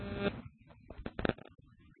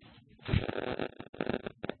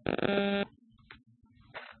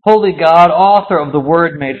Holy God, author of the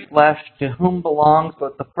Word made flesh, to whom belongs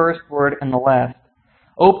both the first word and the last,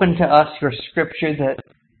 open to us your Scripture that,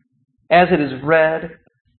 as it is read,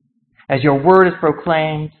 as your Word is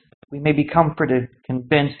proclaimed, we may be comforted,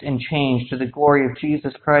 convinced, and changed to the glory of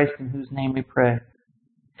Jesus Christ, in whose name we pray.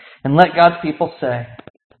 And let God's people say,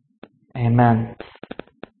 Amen.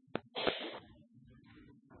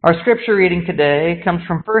 Our Scripture reading today comes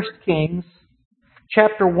from 1 Kings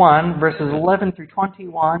chapter 1, verses 11 through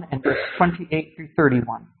 21 and verses 28 through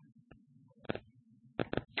 31.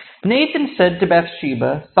 Nathan said to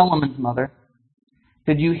Bathsheba, Solomon's mother,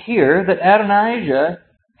 "Did you hear that Adonijah,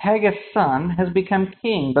 Haggith's son, has become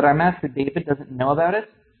king, but our master David doesn't know about it?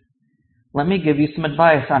 Let me give you some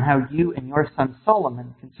advice on how you and your son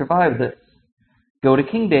Solomon can survive this. Go to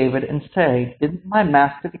King David and say, 'Didn't my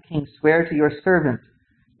master the king swear to your servant,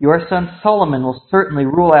 your son Solomon will certainly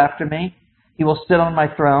rule after me? He will sit on my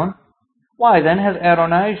throne. Why then has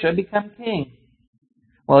Adonijah become king?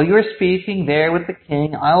 While you are speaking there with the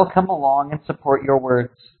king, I'll come along and support your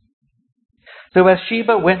words.' So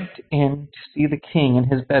Bathsheba went in to see the king in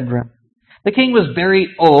his bedroom. The king was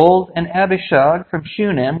very old, and Abishag from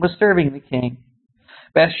Shunem was serving the king.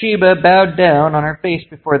 Bathsheba bowed down on her face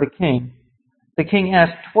before the king. The king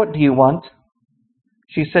asked, 'What do you want?'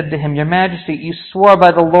 She said to him, 'Your Majesty, you swore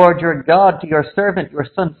by the Lord your God to your servant, your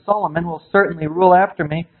son Solomon will certainly rule after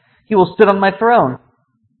me. He will sit on my throne.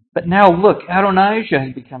 But now look, Adonijah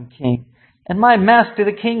has become king, and my master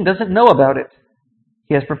the king doesn't know about it.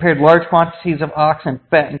 He has prepared large quantities of oxen,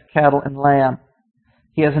 fattened cattle, and lamb.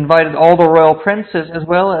 He has invited all the royal princes, as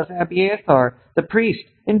well as Abiathar, the priest,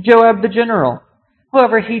 and Joab the general.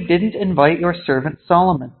 However, he didn't invite your servant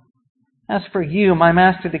Solomon. As for you, my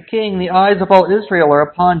master the king, the eyes of all Israel are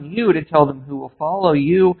upon you to tell them who will follow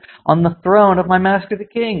you on the throne of my master the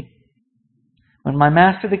king. When my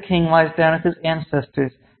master the king lies down with his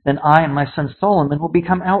ancestors, then I and my son Solomon will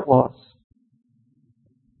become outlaws.'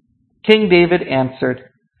 King David answered,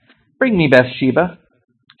 'Bring me Bathsheba.'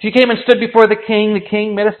 She came and stood before the king. The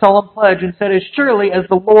king made a solemn pledge and said, 'As surely as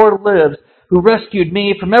the Lord lives, who rescued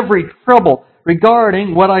me from every trouble,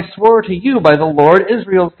 regarding what I swore to you by the Lord,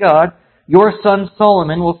 Israel's God, your son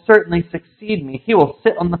Solomon will certainly succeed me. He will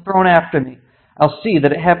sit on the throne after me. I'll see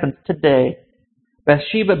that it happens today.'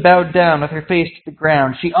 Bathsheba bowed down with her face to the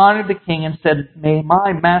ground. She honored the king and said, 'May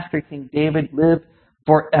my master King David live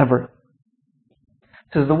forever.'"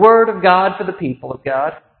 This is the word of God for the people of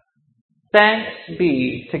God. Thanks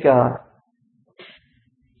be to God.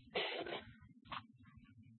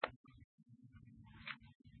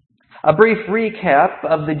 A brief recap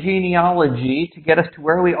of the genealogy to get us to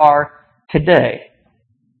where we are today.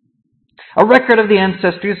 A record of the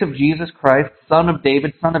ancestors of Jesus Christ, son of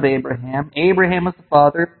David, son of Abraham. Abraham was the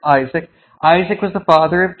father of Isaac. Isaac was the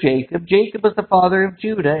father of Jacob. Jacob was the father of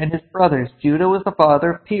Judah and his brothers. Judah was the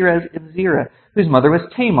father of Perez and Zerah, whose mother was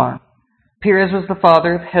Tamar. Perez was the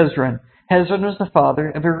father of Hezron. Hezron was the father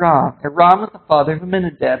of Aram. Aram was the father of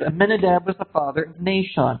Amminadab. Amminadab was the father of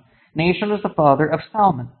Nahshon. Nahshon was the father of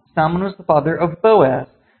Salmon. Salmon was the father of Boaz,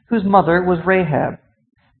 whose mother was Rahab.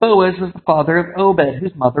 Boaz was the father of Obed,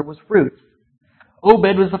 whose mother was Ruth.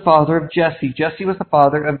 Obed was the father of Jesse. Jesse was the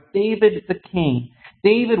father of David the king.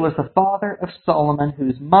 David was the father of Solomon,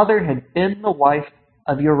 whose mother had been the wife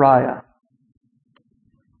of Uriah.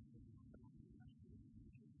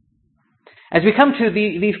 As we come to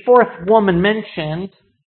the fourth woman mentioned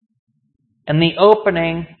in the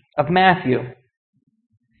opening of Matthew,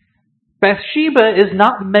 Bathsheba is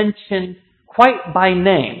not mentioned quite by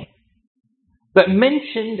name, but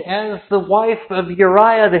mentioned as the wife of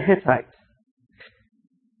Uriah the Hittite.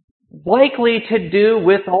 Likely to do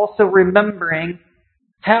with also remembering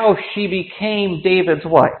how she became David's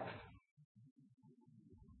wife.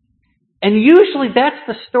 And usually that's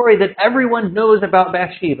the story that everyone knows about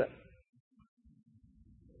Bathsheba.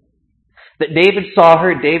 That David saw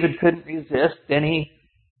her, David couldn't resist, and he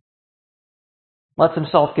lets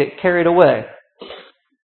himself get carried away.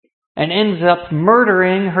 And ends up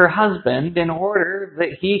murdering her husband in order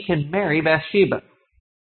that he can marry Bathsheba.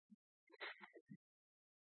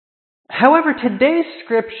 However, today's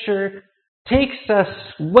scripture takes us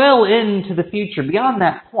well into the future, beyond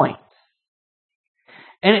that point.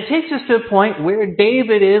 And it takes us to a point where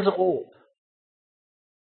David is old.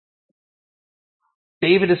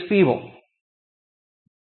 David is feeble.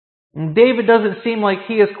 And David doesn't seem like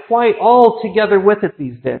he is quite all together with it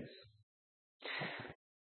these days.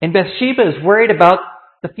 And Bathsheba is worried about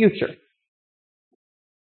the future.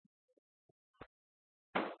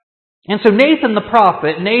 And so Nathan the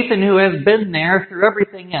prophet, Nathan who has been there through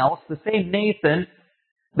everything else, the same Nathan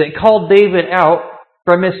that called David out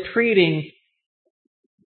for mistreating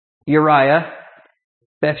Uriah,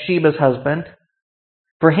 Bathsheba's husband,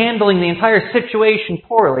 for handling the entire situation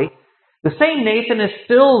poorly, the same Nathan is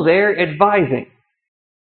still there advising.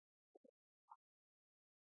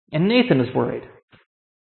 And Nathan is worried.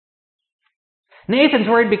 Nathan's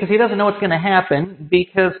worried because he doesn't know what's going to happen,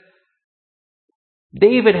 because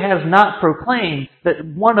David has not proclaimed that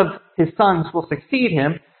one of his sons will succeed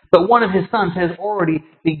him, but one of his sons has already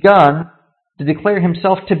begun to declare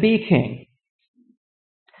himself to be king.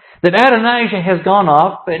 That Adonijah has gone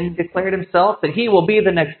off and declared himself that he will be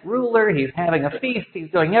the next ruler. He's having a feast.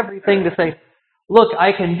 He's doing everything to say, look,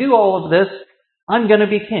 I can do all of this. I'm going to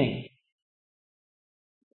be king.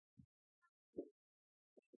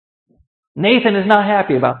 Nathan is not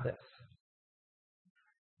happy about this.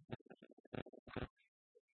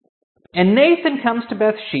 And Nathan comes to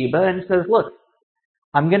Bathsheba and says, look,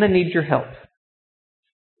 I'm going to need your help.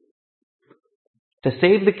 To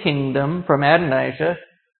save the kingdom from Adonijah,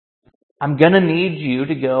 I'm going to need you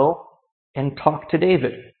to go and talk to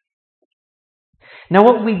David. Now,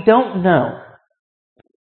 what we don't know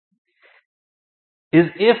is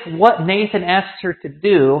if what Nathan asks her to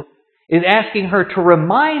do is asking her to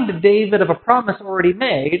remind David of a promise already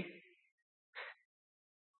made,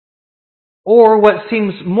 or what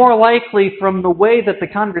seems more likely from the way that the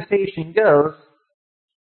conversation goes,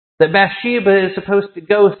 that Bathsheba is supposed to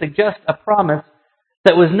go suggest a promise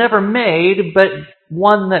that was never made, but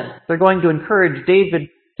one that they're going to encourage David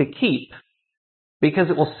to keep, because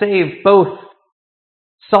it will save both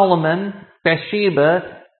Solomon,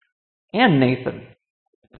 Bathsheba, and Nathan.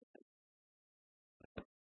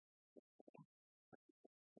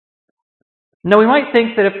 Now, we might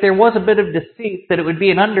think that if there was a bit of deceit, that it would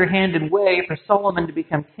be an underhanded way for Solomon to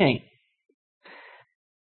become king.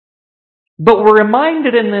 But we're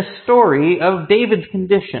reminded in this story of David's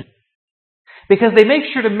condition, because they make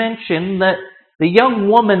sure to mention that the young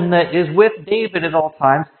woman that is with David at all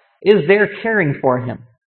times is there caring for him.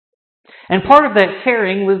 And part of that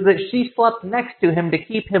caring was that she slept next to him to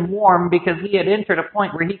keep him warm, because he had entered a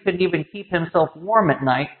point where he couldn't even keep himself warm at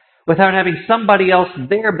night without having somebody else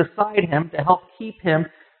there beside him to help keep him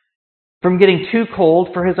from getting too cold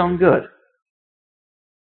for his own good.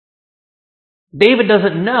 David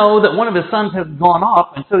doesn't know that one of his sons has gone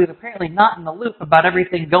off, and so he's apparently not in the loop about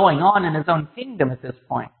everything going on in his own kingdom at this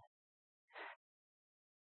point.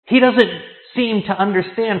 He doesn't seem to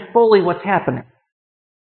understand fully what's happening.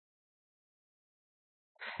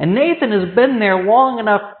 And Nathan has been there long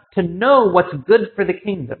enough to know what's good for the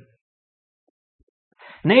kingdom.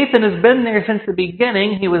 Nathan has been there since the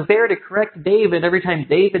beginning. He was there to correct David every time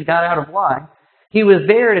David got out of line. He was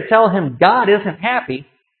there to tell him God isn't happy.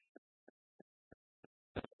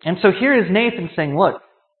 And so here is Nathan saying, look,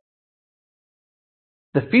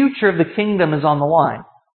 the future of the kingdom is on the line.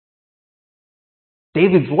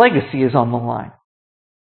 David's legacy is on the line.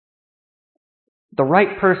 The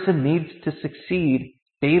right person needs to succeed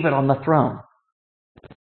David on the throne.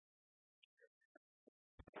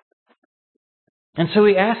 And so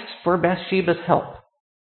he asks for Bathsheba's help.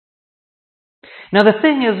 Now the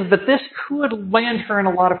thing is that this could land her in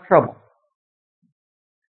a lot of trouble,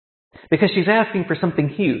 because she's asking for something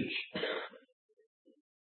huge.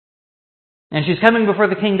 And she's coming before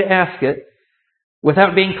the king to ask it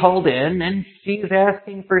without being called in, and she's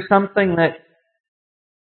asking for something that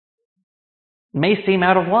may seem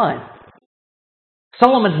out of line.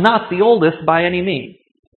 Solomon's not the oldest by any means.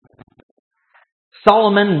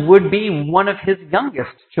 Solomon would be one of his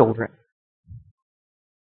youngest children.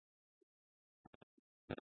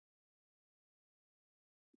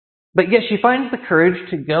 But yet she finds the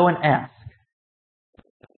courage to go and ask.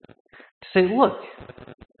 To say, look,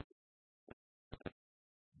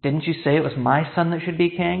 didn't you say it was my son that should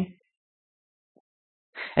be king?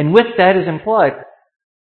 And with that is implied,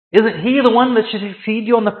 isn't he the one that should succeed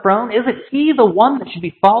you on the throne? Isn't he the one that should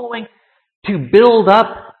be following to build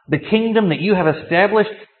up the kingdom that you have established?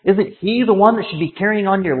 Isn't he the one that should be carrying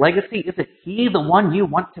on your legacy? Isn't he the one you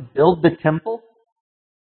want to build the temple?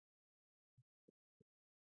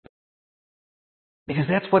 Because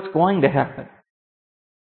that's what's going to happen.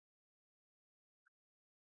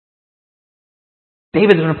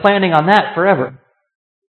 David's been planning on that forever.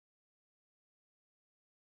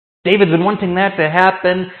 David's been wanting that to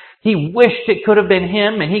happen. He wished it could have been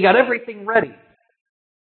him, and he got everything ready.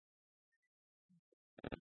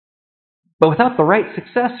 But without the right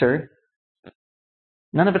successor,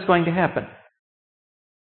 none of it's going to happen.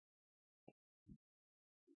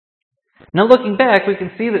 Now looking back, we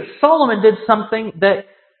can see that Solomon did something that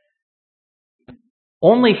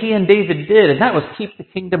only he and David did, and that was keep the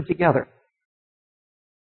kingdom together.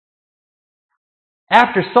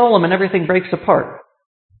 After Solomon, everything breaks apart.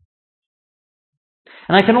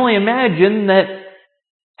 And I can only imagine that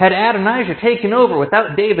had Adonijah taken over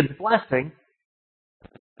without David's blessing,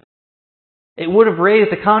 it would have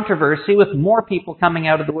raised a controversy with more people coming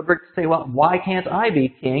out of the woodwork to say, well, why can't I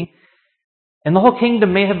be king? And the whole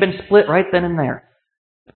kingdom may have been split right then and there.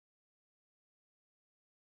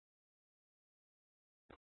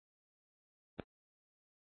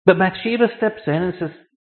 But Bathsheba steps in and says,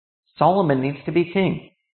 Solomon needs to be king.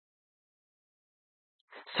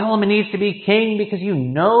 Solomon needs to be king because you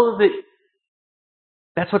know that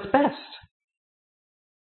that's what's best.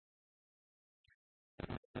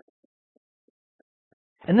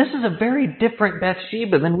 And this is a very different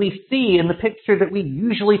Bathsheba than we see in the picture that we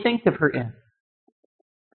usually think of her in.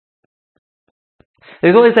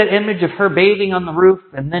 There's always that image of her bathing on the roof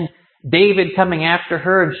and then David coming after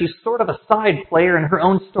her, and she's sort of a side player in her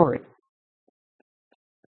own story.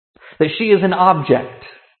 That she is an object.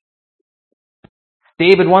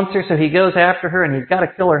 David wants her, so he goes after her, and he's got to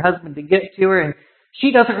kill her husband to get to her, and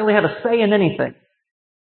she doesn't really have a say in anything.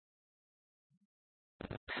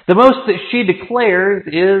 The most that she declares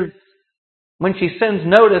is when she sends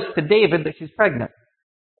notice to David that she's pregnant.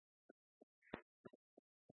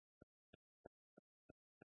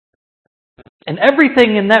 And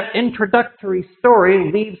everything in that introductory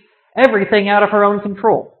story leaves everything out of her own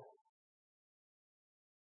control.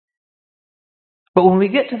 But when we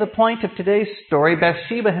get to the point of today's story,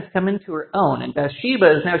 Bathsheba has come into her own, and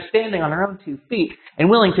Bathsheba is now standing on her own 2 feet and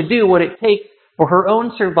willing to do what it takes for her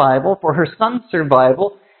own survival, for her son's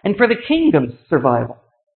survival, and for the kingdom's survival.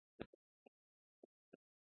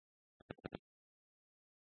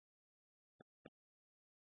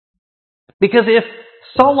 Because if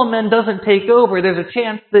Solomon doesn't take over, there's a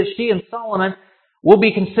chance that she and Solomon will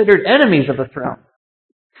be considered enemies of the throne.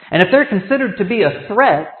 And if they're considered to be a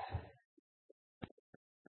threat,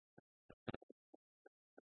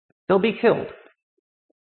 they'll be killed.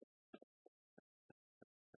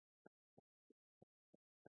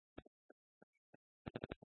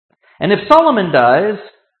 And if Solomon dies,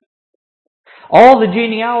 all the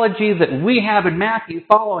genealogy that we have in Matthew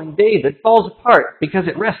following David falls apart because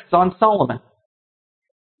it rests on Solomon.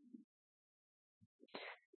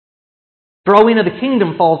 For all we know, the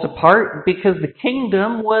kingdom falls apart because the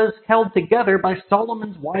kingdom was held together by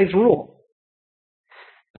Solomon's wise rule.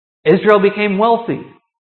 Israel became wealthy.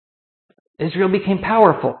 Israel became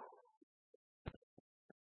powerful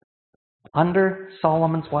under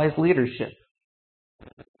Solomon's wise leadership.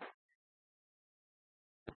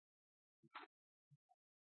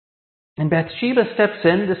 And Bathsheba steps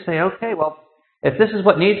in to say, okay, well, if this is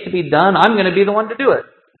what needs to be done, I'm going to be the one to do it.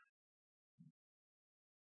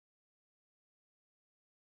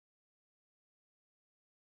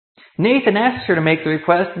 Nathan asks her to make the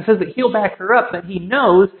request and says that he'll back her up, that he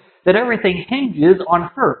knows that everything hinges on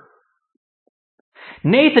her.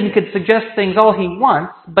 Nathan could suggest things all he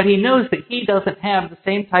wants, but he knows that he doesn't have the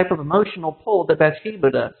same type of emotional pull that Bathsheba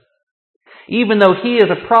does. Even though he is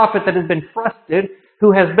a prophet that has been trusted,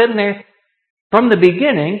 who has been there from the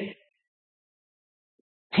beginning,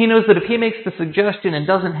 he knows that if he makes the suggestion and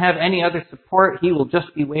doesn't have any other support, he will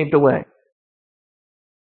just be waved away.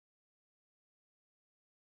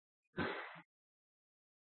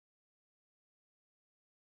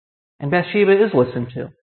 And Bathsheba is listened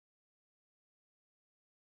to.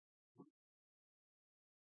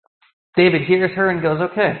 David hears her and goes,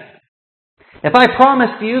 okay, if I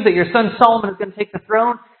promised you that your son Solomon is going to take the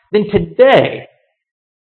throne, then today,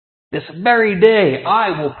 this very day,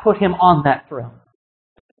 I will put him on that throne.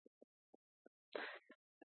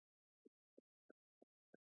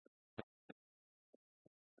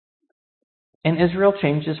 And Israel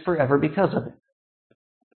changes forever because of it.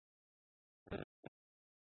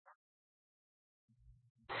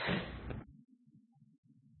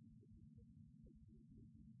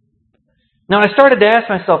 Now, I started to ask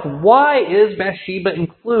myself, why is Bathsheba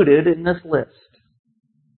included in this list?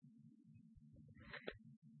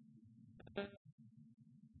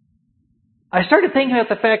 I started thinking about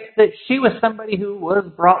the fact that she was somebody who was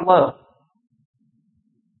brought low.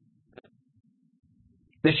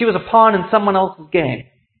 That she was a pawn in someone else's game.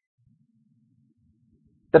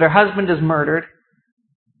 That her husband is murdered.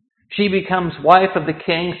 She becomes wife of the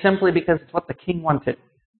king simply because it's what the king wanted.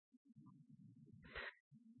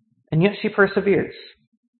 And yet she perseveres.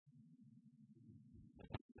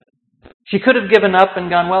 She could have given up and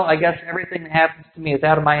gone, well, I guess everything that happens to me is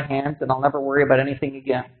out of my hands and I'll never worry about anything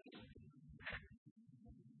again.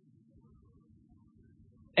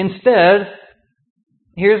 Instead,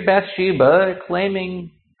 here's Bathsheba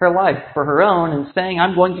claiming her life for her own and saying,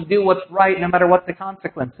 I'm going to do what's right no matter what the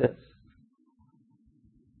consequence is.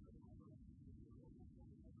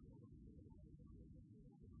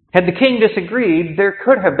 Had the king disagreed, there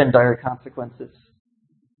could have been dire consequences.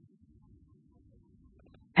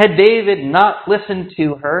 Had David not listened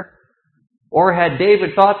to her, or had David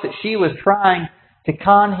thought that she was trying to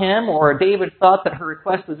con him, or David thought that her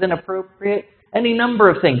request was inappropriate, any number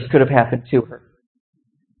of things could have happened to her.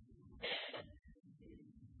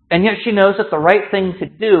 And yet she knows that the right thing to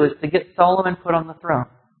do is to get Solomon put on the throne.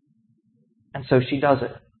 And so she does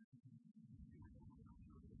it.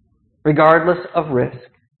 Regardless of risk.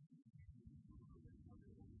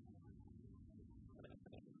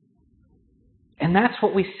 And that's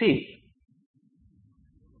what we see.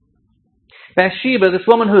 Bathsheba, this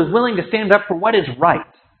woman who is willing to stand up for what is right.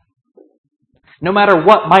 No matter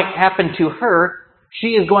what might happen to her, she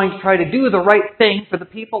is going to try to do the right thing for the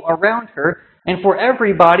people around her and for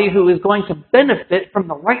everybody who is going to benefit from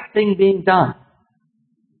the right thing being done.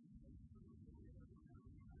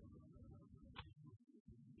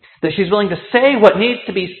 That she's willing to say what needs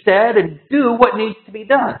to be said and do what needs to be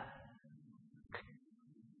done.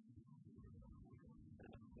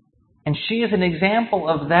 And she is an example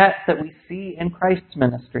of that we see in Christ's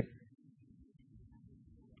ministry.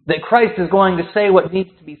 That Christ is going to say what needs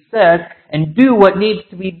to be said and do what needs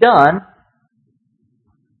to be done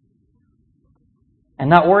and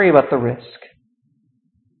not worry about the risk.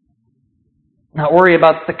 Not worry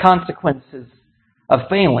about the consequences of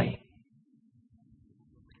failing.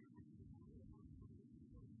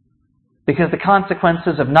 Because the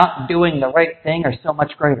consequences of not doing the right thing are so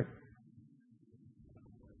much greater.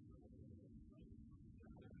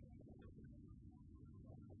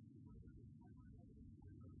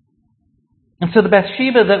 And so the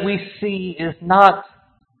Bathsheba that we see is not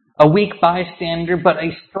a weak bystander, but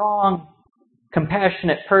a strong,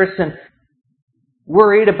 compassionate person,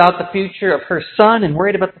 worried about the future of her son and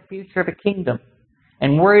worried about the future of a kingdom,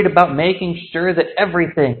 and worried about making sure that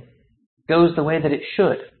everything goes the way that it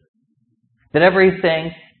should, that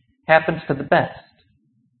everything happens for the best,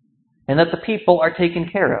 and that the people are taken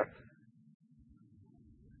care of.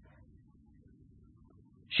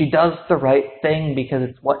 She does the right thing because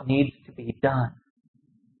it's what needs to be done.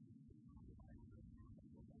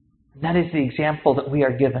 And that is the example that we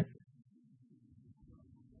are given.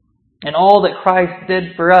 And all that Christ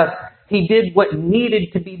did for us, He did what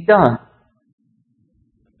needed to be done.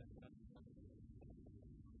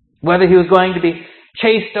 Whether He was going to be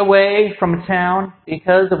chased away from town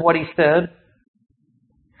because of what He said,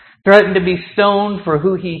 threatened to be stoned for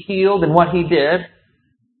who He healed and what He did,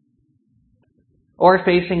 or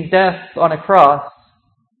facing death on a cross,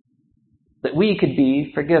 that we could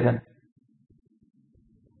be forgiven.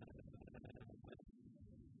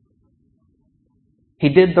 He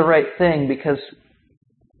did the right thing because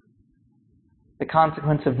the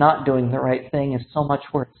consequence of not doing the right thing is so much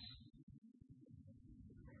worse.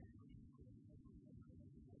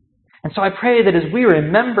 And so I pray that as we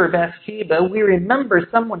remember Bathsheba, we remember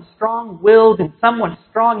someone strong-willed and someone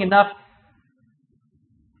strong enough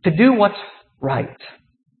to do what's right.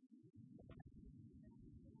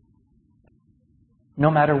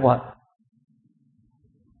 No matter what.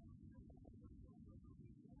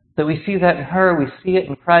 That we see that in her, we see it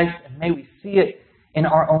in Christ, and may we see it in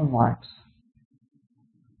our own lives.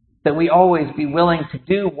 That we always be willing to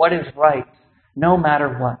do what is right, no matter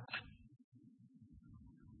what.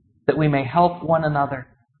 That we may help one another.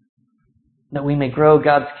 That we may grow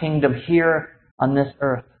God's kingdom here on this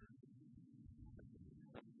earth.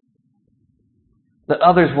 That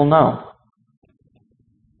others will know.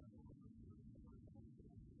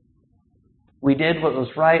 We did what was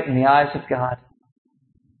right in the eyes of God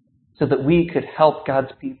so that we could help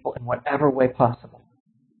God's people in whatever way possible.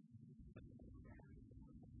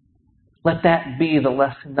 Let that be the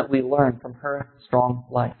lesson that we learn from her strong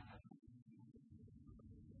life.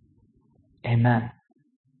 Amen.